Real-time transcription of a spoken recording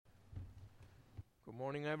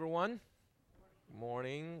Morning, everyone.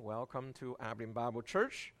 Morning. Welcome to Abilene Bible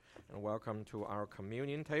Church, and welcome to our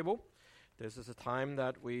communion table. This is a time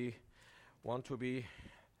that we want to be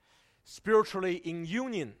spiritually in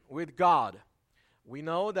union with God. We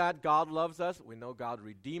know that God loves us. We know God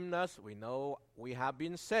redeemed us. We know we have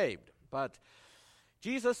been saved. But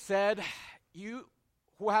Jesus said, "You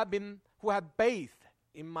who have bathed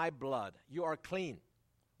in my blood, you are clean."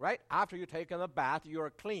 Right? After you've taken a bath, you are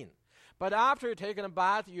clean. But after you've taken a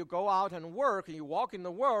bath, you go out and work, and you walk in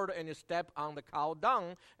the world, and you step on the cow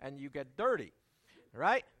dung, and you get dirty.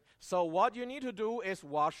 Right? So what you need to do is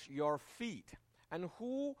wash your feet. And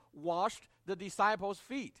who washed the disciples'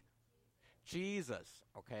 feet? Jesus.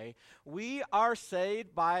 Okay? We are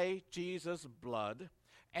saved by Jesus' blood,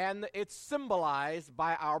 and it's symbolized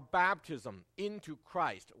by our baptism into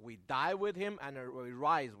Christ. We die with him, and we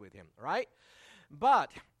rise with him. Right?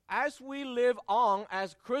 But as we live on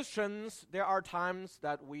as Christians, there are times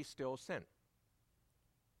that we still sin.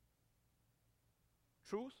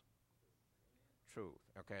 Truth? Truth.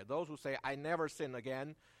 Okay, those who say, "I never sin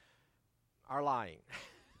again," are lying.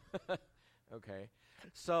 Okay,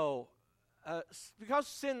 so because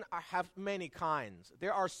sin have many kinds.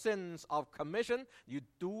 There are sins of commission. You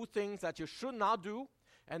do things that you should not do.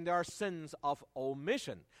 And there are sins of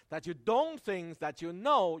omission, that you don't things that you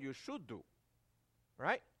know you should do.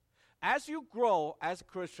 Right? As you grow as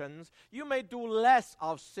Christians, you may do less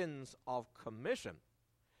of sins of commission.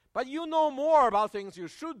 But you know more about things you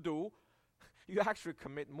should do, you actually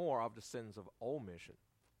commit more of the sins of omission.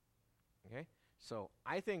 Okay? So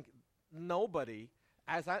I think nobody,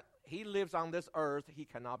 he lives on this earth, he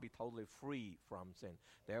cannot be totally free from sin.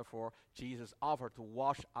 Therefore, Jesus offered to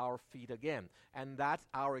wash our feet again. And that's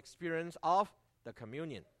our experience of the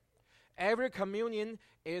communion. Every communion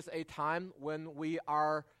is a time when we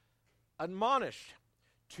are admonished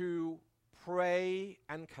to pray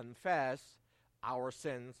and confess our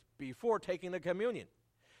sins before taking the communion.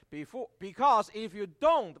 Because if you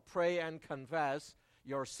don't pray and confess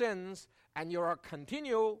your sins and you are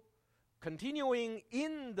continuing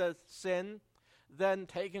in the sin, then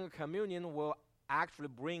taking a communion will actually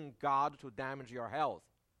bring God to damage your health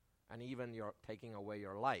and even you're taking away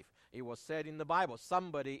your life. It was said in the Bible,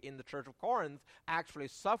 somebody in the church of Corinth actually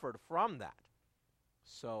suffered from that.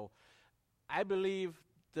 So I believe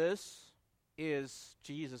this is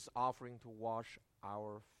Jesus offering to wash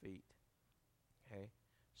our feet. Okay?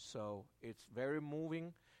 So it's very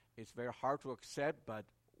moving. It's very hard to accept, but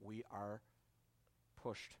we are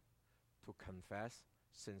pushed to confess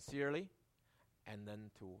sincerely and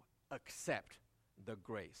then to accept the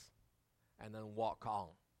grace and then walk on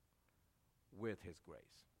with his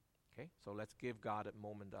grace. Okay? So let's give God a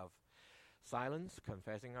moment of silence,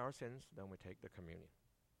 confessing our sins, then we take the communion.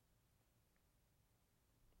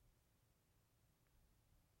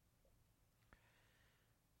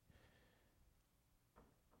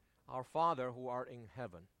 Our Father who art in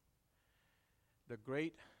heaven, the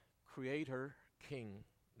great Creator, King,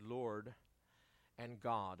 Lord, and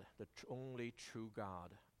God, the only true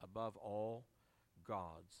God, above all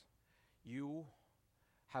gods, you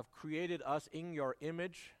have created us in your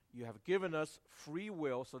image. You have given us free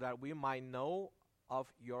will so that we might know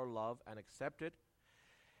of your love and accept it.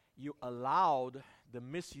 You allowed the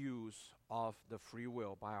misuse of the free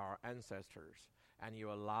will by our ancestors, and you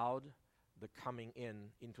allowed the coming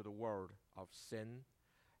into the world of sin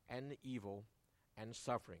and evil and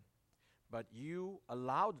suffering. But you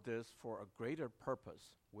allowed this for a greater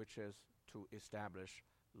purpose, which is to establish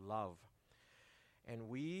love. And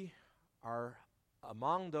we are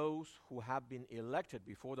among those who have been elected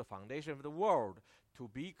before the foundation of the world to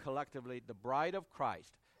be collectively the bride of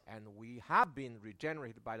Christ. And we have been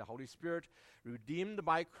regenerated by the Holy Spirit, redeemed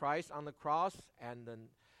by Christ on the cross, and then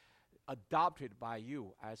adopted by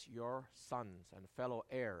you as your sons and fellow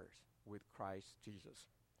heirs with Christ Jesus.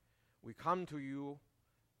 We come to you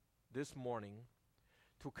this morning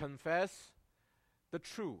to confess the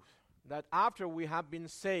truth that after we have been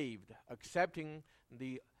saved, accepting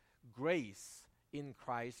the grace in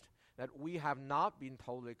Christ, that we have not been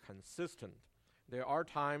totally consistent. There are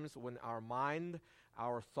times when our mind,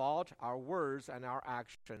 our thought, our words, and our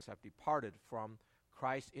actions have departed from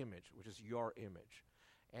Christ's image, which is your image.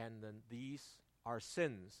 And then these are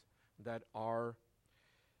sins that are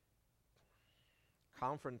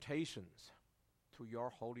confrontations to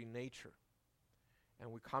your holy nature.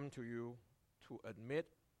 And we come to you to admit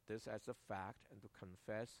this as a fact and to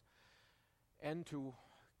confess and to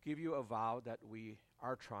give you a vow that we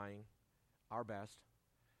are trying our best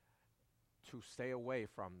to stay away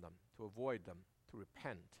from them, to avoid them, to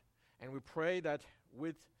repent. And we pray that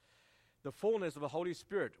with the fullness of the Holy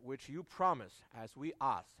Spirit, which you promise as we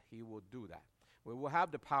ask, He will do that. We will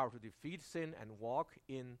have the power to defeat sin and walk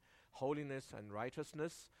in holiness and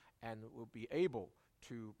righteousness, and will be able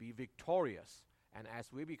to be victorious. And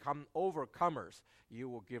as we become overcomers, you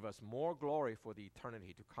will give us more glory for the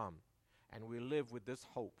eternity to come. And we live with this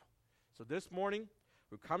hope. So this morning,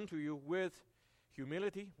 we come to you with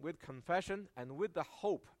humility, with confession, and with the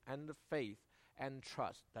hope and the faith and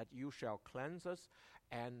trust that you shall cleanse us,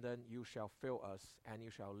 and then you shall fill us, and you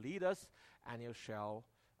shall lead us, and you shall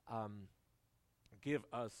give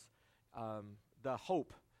us the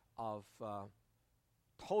hope of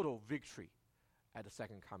total victory at the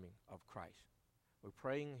second coming of Christ. We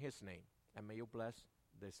pray in His name, and may you bless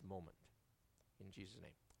this moment. In Jesus'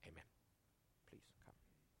 name, amen. Please come.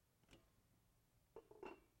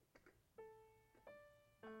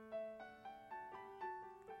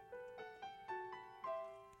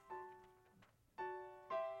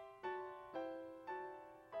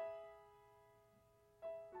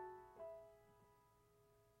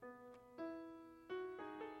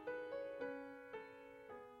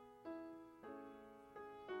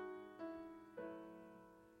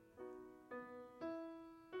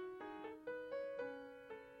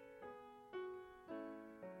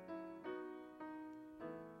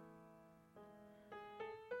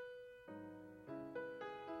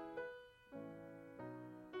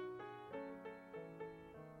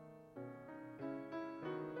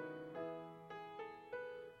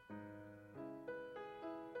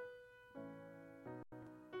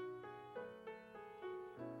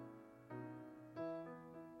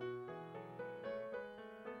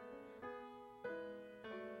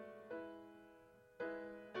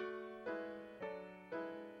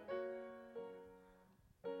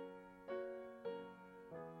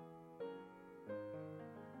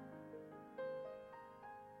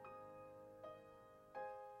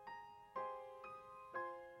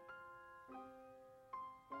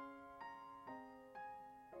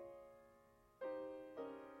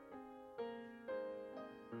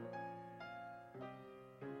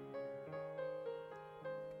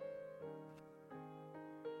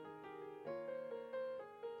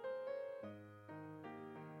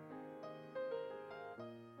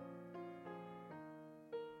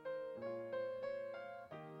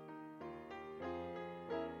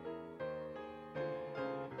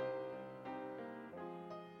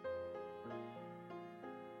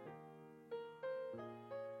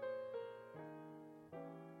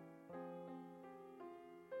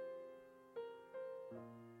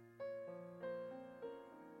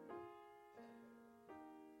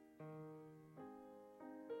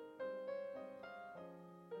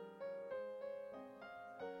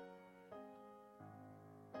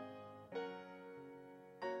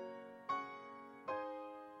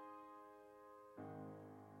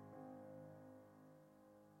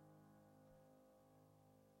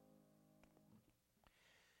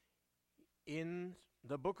 In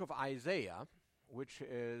the book of Isaiah, which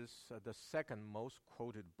is the second most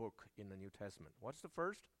quoted book in the New Testament. What's the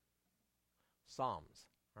first? Psalms,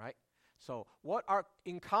 right? So what are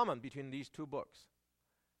in common between these two books?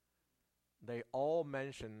 They all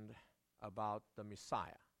mentioned about the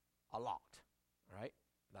Messiah a lot, right?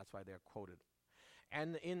 That's why they're quoted.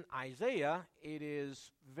 And in Isaiah, it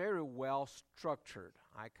is very well structured.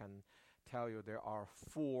 I can tell you there are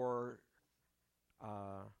 4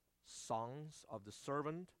 songs of the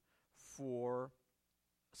servant, 4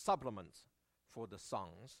 supplements for the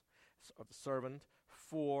songs of the servant,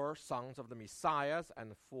 4 songs of the Messiahs,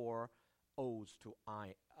 and 4 odes to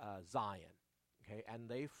Zion. Okay, and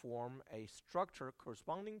they form a structure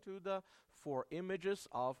corresponding to the 4 images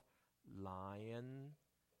of lion,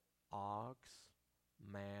 ox,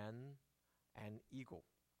 man, and eagle,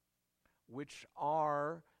 which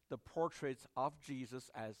are the portraits of Jesus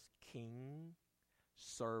as king,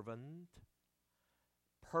 servant,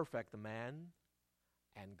 perfect man,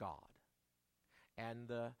 and God.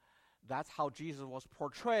 And that's how Jesus was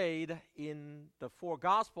portrayed in the 4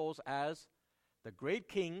 Gospels, as the great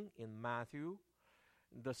king in Matthew,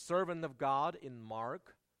 the servant of God in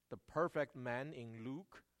Mark, the perfect man in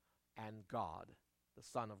Luke, and God, the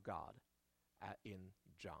Son of God, in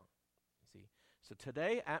John. See, so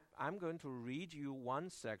today I'm going to read you one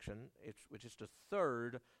section, which is the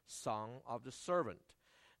 3rd song of the servant.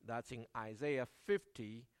 That's in Isaiah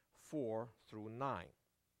 54 through 9.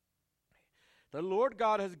 The Lord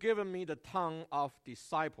God has given me the tongue of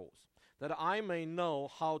disciples, that I may know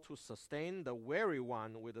how to sustain the weary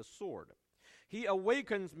one with a sword. He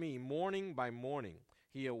awakens me morning by morning.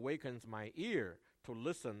 He awakens my ear to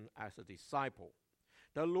listen as a disciple.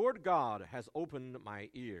 The Lord God has opened my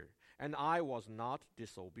ear, and I was not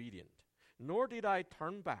disobedient. nor did I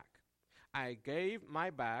turn back. I gave my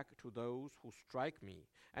back to those who strike me,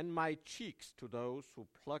 and my cheeks to those who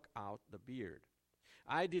pluck out the beard.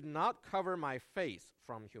 I did not cover my face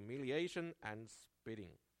from humiliation and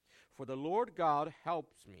spitting. For the Lord God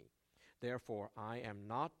helps me. Therefore I am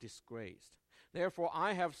not disgraced. Therefore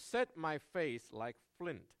I have set my face like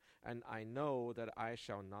flint, and I know that I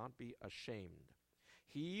shall not be ashamed.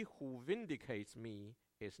 He who vindicates me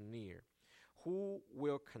is near. Who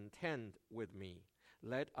will contend with me?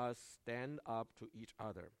 Let us stand up to each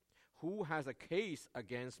other. Who has a case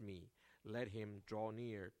against me? Let him draw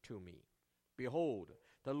near to me. Behold,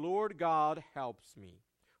 the Lord God helps me.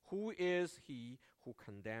 Who is he who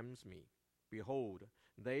condemns me? Behold,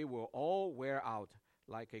 they will all wear out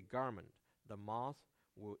like a garment. The moth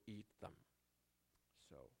will eat them.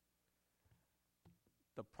 So,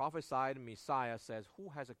 the prophesied Messiah says, who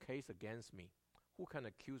has a case against me? Who can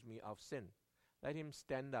accuse me of sin? Let him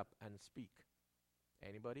stand up and speak.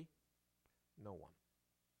 Anybody? No one.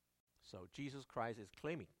 So Jesus Christ is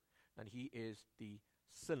claiming that he is the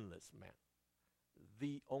sinless man,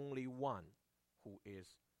 the only one who is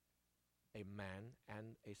a man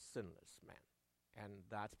and a sinless man. And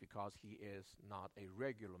that's because he is not a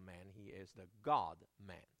regular man, he is the God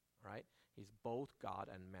man, right? He's both God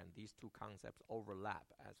and man. These two concepts overlap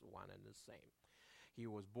as one and the same. He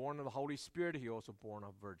was born of the Holy Spirit. He also born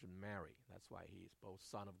of Virgin Mary. That's why he is both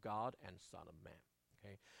Son of God and Son of Man.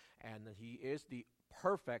 Okay, and he is the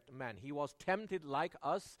perfect man. He was tempted like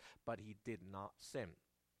us, but he did not sin.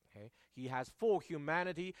 Okay, he has full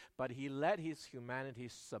humanity, but he let his humanity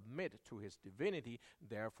submit to his divinity.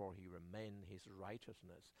 Therefore, he remained his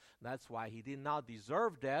righteousness. That's why he did not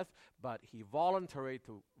deserve death, but he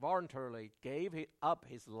voluntarily gave up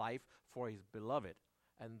his life for his beloved.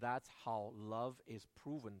 And that's how love is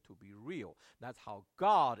proven to be real. That's how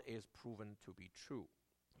God is proven to be true.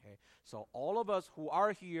 Okay? So all of us who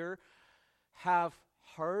are here have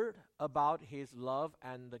heard about his love,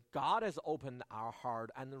 and God has opened our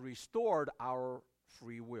heart and restored our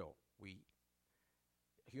free will.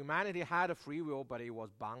 Humanity had a free will, but it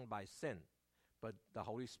was bound by sin. But the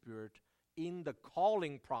Holy Spirit, in the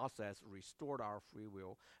calling process, restored our free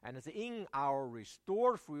will. And it's in our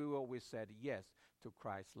restored free will we said yes to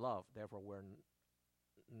Christ's love. Therefore, we're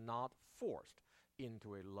not forced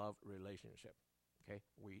into a love relationship. Okay,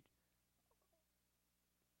 we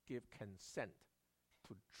give consent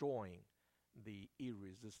to join the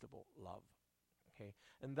irresistible love. Okay,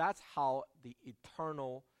 and that's how the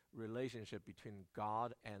eternal relationship between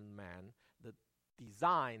God and man, the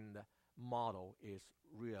designed model, is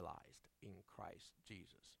realized in Christ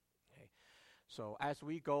Jesus. Okay, so as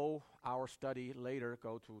we go, our study later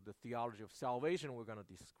go to the theology of salvation, we're going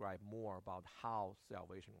to describe more about how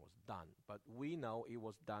salvation was done. But we know it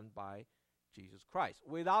was done by Jesus Christ.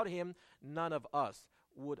 Without him, none of us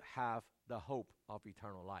would have the hope of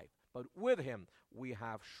eternal life. But with him, we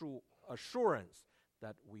have assurance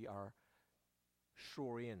that we are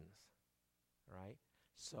sure-ins, right?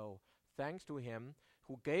 So thanks to him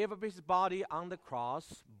who gave up his body on the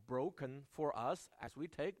cross, broken for us, as we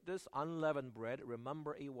take this unleavened bread,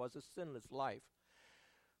 remember it was a sinless life,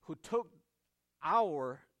 who took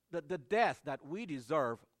the death that we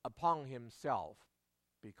deserve upon himself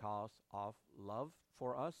because of love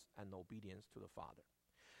for us and obedience to the Father.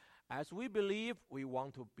 As we believe, we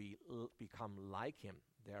want to become like him.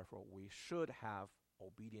 Therefore, we should have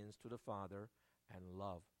obedience to the Father and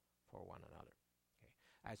love for one another.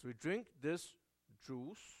 Okay. As we drink this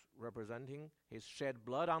juice representing his shed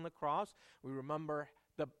blood on the cross, we remember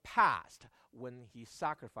the past when he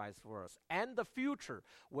sacrificed for us and the future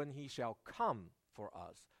when he shall come for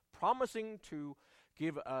us, promising to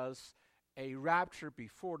give us a rapture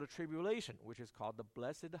before the tribulation, which is called the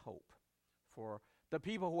blessed hope. For the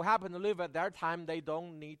people who happen to live at their time, they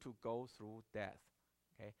don't need to go through death.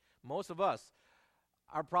 Okay? Most of us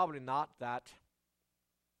are probably not that,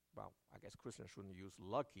 well, I guess Christians shouldn't use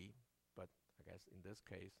lucky, but I guess in this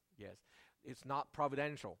case, yes, it's not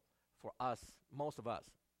providential for us, most of us.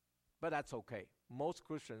 But that's okay. Most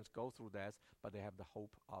Christians go through death, but they have the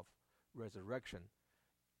hope of resurrection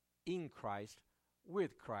in Christ,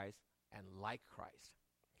 with Christ, and like Christ.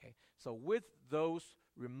 Okay? So with those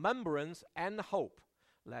remembrance and hope,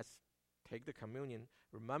 let's take the communion,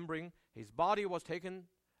 remembering his body was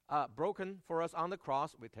broken for us on the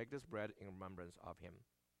cross. We take this bread in remembrance of him.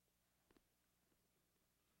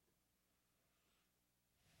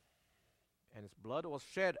 And his blood was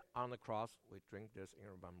shed on the cross. We drink this in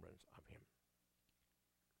remembrance of him.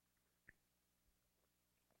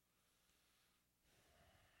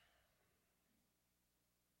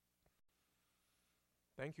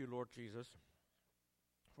 Thank you, Lord Jesus,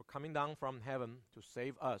 for coming down from heaven to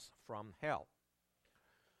save us from hell.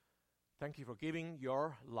 Thank you for giving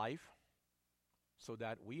your life so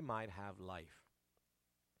that we might have life.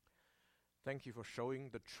 Thank you for showing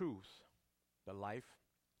the truth, the life,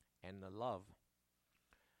 and the love.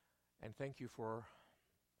 And thank you for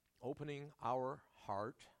opening our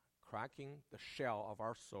heart, cracking the shell of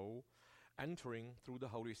our soul, entering through the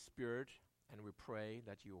Holy Spirit, and we pray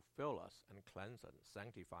that you will fill us and cleanse us,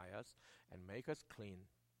 sanctify us, and make us clean,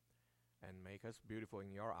 and make us beautiful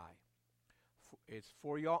in your eye. It's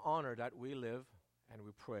for your honor that we live, and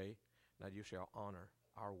we pray that you shall honor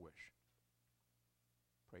our wish.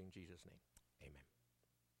 Pray in Jesus' name.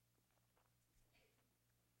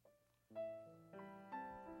 Amen.